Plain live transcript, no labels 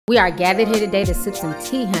We are gathered here today to sip some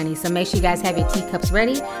tea, honey, so make sure you guys have your teacups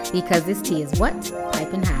ready because this tea is what?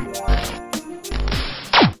 Piping hot.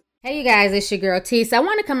 Hey you guys, it's your girl T. So I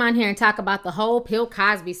want to come on here and talk about the whole Bill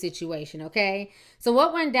Cosby situation, okay? So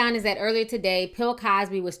what went down is that earlier today, Bill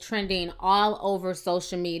Cosby was trending all over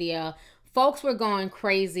social media. Folks were going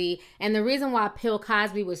crazy, and the reason why Bill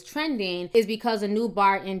Cosby was trending is because a new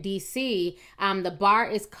bar in DC, the bar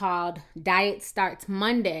is called Diet Starts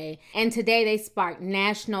Monday, and today they sparked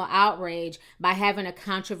national outrage by having a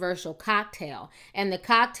controversial cocktail. And the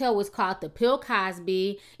cocktail was called the Bill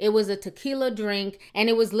Cosby. It was a tequila drink, and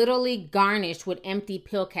it was literally garnished with empty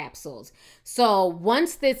pill capsules. So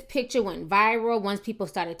once this picture went viral, once people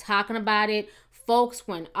started talking about it, folks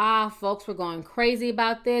went off. Folks were going crazy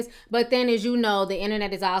about this. But then, as you know, the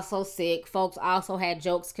internet is also sick. Folks also had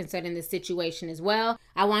jokes concerning the situation as well.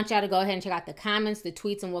 I want y'all to go ahead and check out the comments, the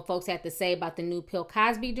tweets, and what folks had to say about the new Bill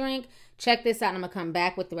Cosby drink. Check this out, and I'm going to come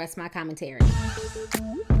back with the rest of my commentary.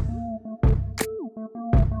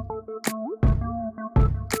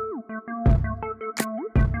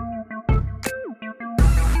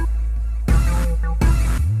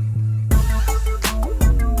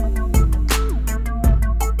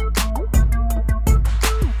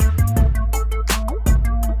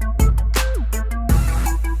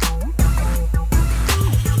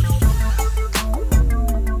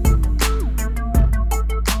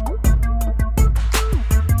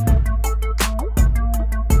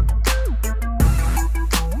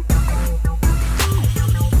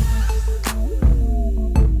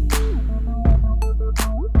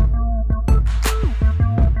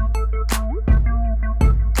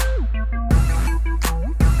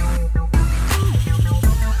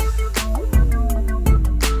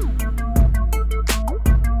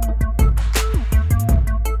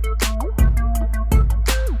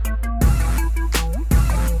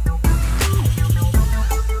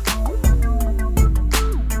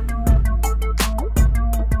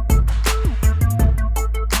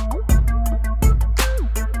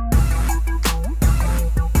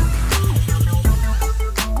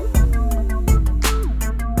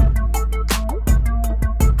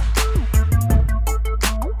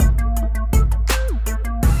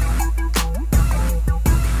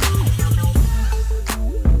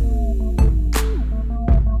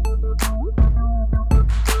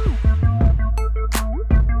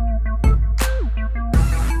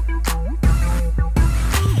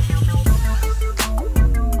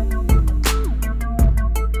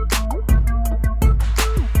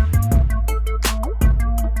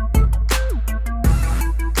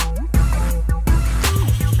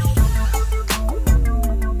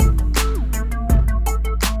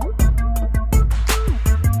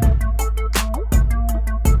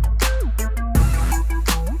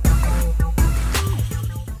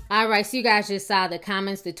 All right, so you guys just saw the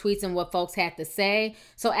comments, the tweets, and what folks had to say.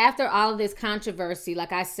 So after all of this controversy,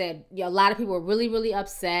 like I said, a lot of people were really, really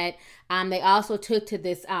upset. They also took to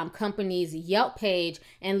this company's Yelp page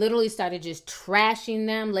and literally started just trashing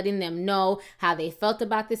them, letting them know how they felt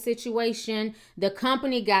about the situation. The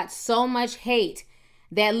company got so much hate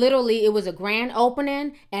that literally it was a grand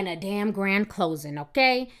opening and a damn grand closing,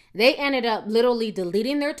 okay? They ended up literally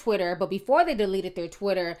deleting their Twitter, but before they deleted their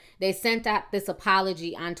Twitter, they sent out this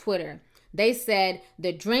apology on Twitter. They said,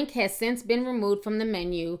 the drink has since been removed from the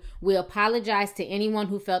menu. We apologize to anyone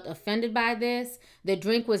who felt offended by this. The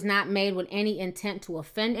drink was not made with any intent to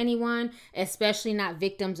offend anyone, especially not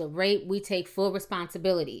victims of rape. We take full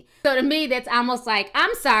responsibility. So to me, that's almost like,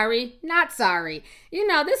 I'm sorry, not sorry. You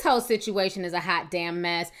know, this whole situation is a hot damn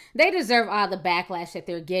mess. They deserve all the backlash that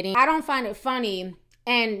they're getting. I don't find it funny.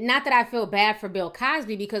 And not that I feel bad for Bill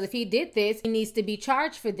Cosby, because if he did this, he needs to be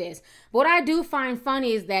charged for this. But what I do find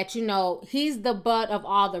funny is that, you know, he's the butt of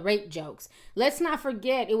all the rape jokes. Let's not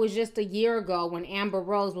forget, it was just a year ago when Amber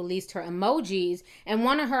Rose released her emojis, and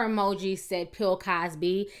one of her emojis said Bill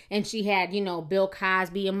Cosby, and she had, you know, Bill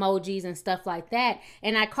Cosby emojis and stuff like that.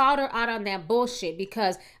 And I called her out on that bullshit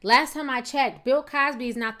because last time I checked, Bill Cosby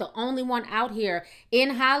is not the only one out here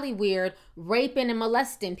in Hollywood raping and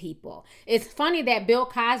molesting people. It's funny that Bill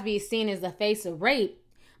Cosby is seen as the face of rape,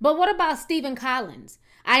 but what about Stephen Collins?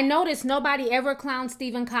 I noticed nobody ever clowned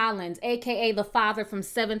Stephen Collins, aka the father from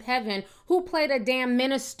Seventh Heaven, who played a damn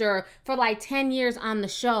minister for like 10 years on the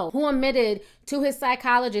show, who admitted to his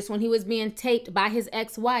psychologist when he was being taped by his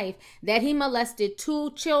ex-wife that he molested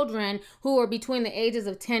 2 children who were between the ages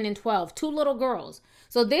of 10 and 12, 2 little girls.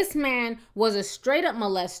 So this man was a straight up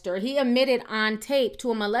molester. He admitted on tape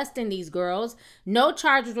to molesting these girls. No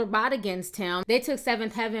charges were brought against him. They took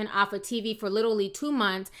Seventh Heaven off of TV for literally 2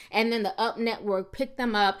 months, and then the Up Network picked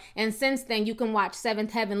them up, and since then you can watch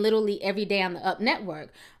Seventh Heaven literally every day on the Up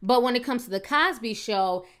Network. But when it comes to the Cosby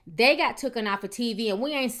Show, they got taken off of TV, and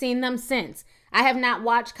we ain't seen them since. I have not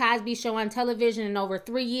watched Cosby Show on television in over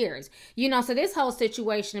 3 years. You know, so this whole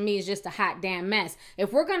situation to me is just a hot damn mess.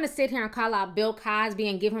 If we're going to sit here and call out Bill Cosby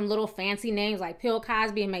and give him little fancy names like Pill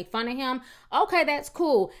Cosby and make fun of him, okay, that's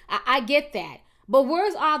cool. I get that. But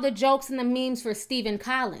where's all the jokes and the memes for Stephen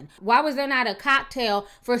Collins? Why was there not a cocktail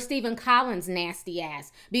for Stephen Collins' nasty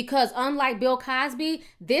ass? Because unlike Bill Cosby,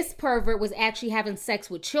 this pervert was actually having sex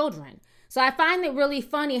with children. So I find it really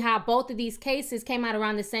funny how both of these cases came out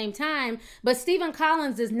around the same time, but Stephen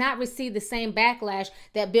Collins does not receive the same backlash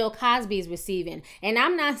that Bill Cosby is receiving. And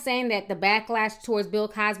I'm not saying that the backlash towards Bill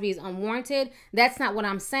Cosby is unwarranted. That's not what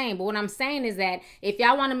I'm saying. But what I'm saying is that if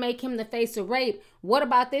y'all want to make him the face of rape, what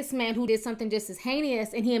about this man who did something just as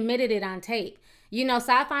heinous and he admitted it on tape? You know,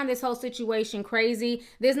 so I find this whole situation crazy.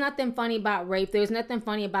 There's nothing funny about rape. There's nothing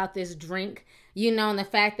funny about this drink. You know, and the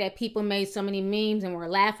fact that people made so many memes and were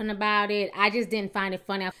laughing about it, I just didn't find it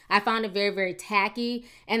funny. I found it very, very tacky.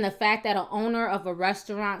 And the fact that an owner of a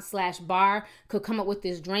restaurant/bar could come up with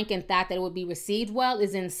this drink and thought that it would be received well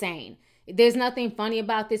is insane. There's nothing funny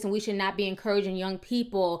about this, and we should not be encouraging young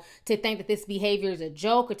people to think that this behavior is a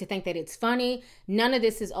joke or to think that it's funny. None of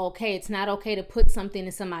this is okay. It's not okay to put something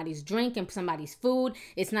in somebody's drink and somebody's food.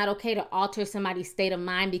 It's not okay to alter somebody's state of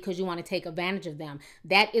mind because you want to take advantage of them.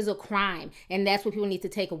 That is a crime, and that's what people need to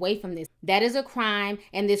take away from this. That is a crime,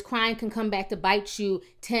 and this crime can come back to bite you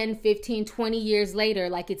 10, 15, 20 years later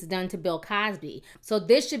like it's done to Bill Cosby. So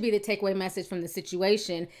this should be the takeaway message from the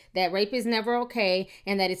situation, that rape is never okay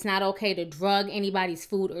and that it's not okay to drug anybody's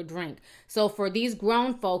food or drink. So for these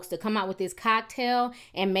grown folks to come out with this cocktail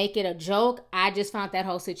and make it a joke, I just found that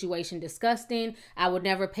whole situation disgusting. I would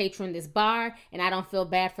never patron this bar, and I don't feel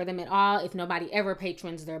bad for them at all if nobody ever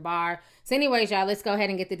patrons their bar. So anyways, y'all, let's go ahead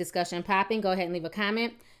and get the discussion popping. Go ahead and leave a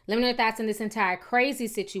comment. Let me know your thoughts on this entire crazy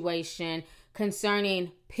situation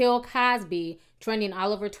concerning Pill Cosby trending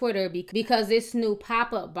all over Twitter because this new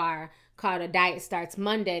pop-up bar called A Diet Starts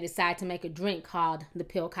Monday decided to make a drink called the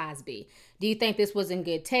Pill Cosby. Do you think this was in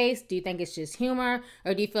good taste? Do you think it's just humor?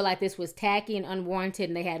 Or do you feel like this was tacky and unwarranted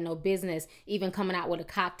and they had no business even coming out with a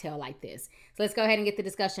cocktail like this? So let's go ahead and get the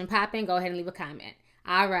discussion popping. Go ahead and leave a comment.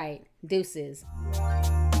 All right, deuces.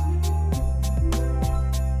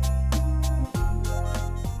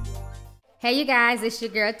 Hey you guys, it's your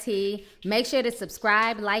girl T. Make sure to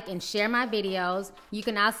subscribe, like, and share my videos. You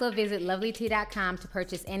can also visit Lovelyti.com to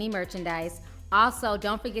purchase any merchandise. Also,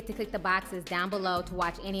 don't forget to click the boxes down below to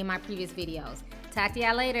watch any of my previous videos. Talk to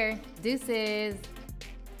y'all later. Deuces.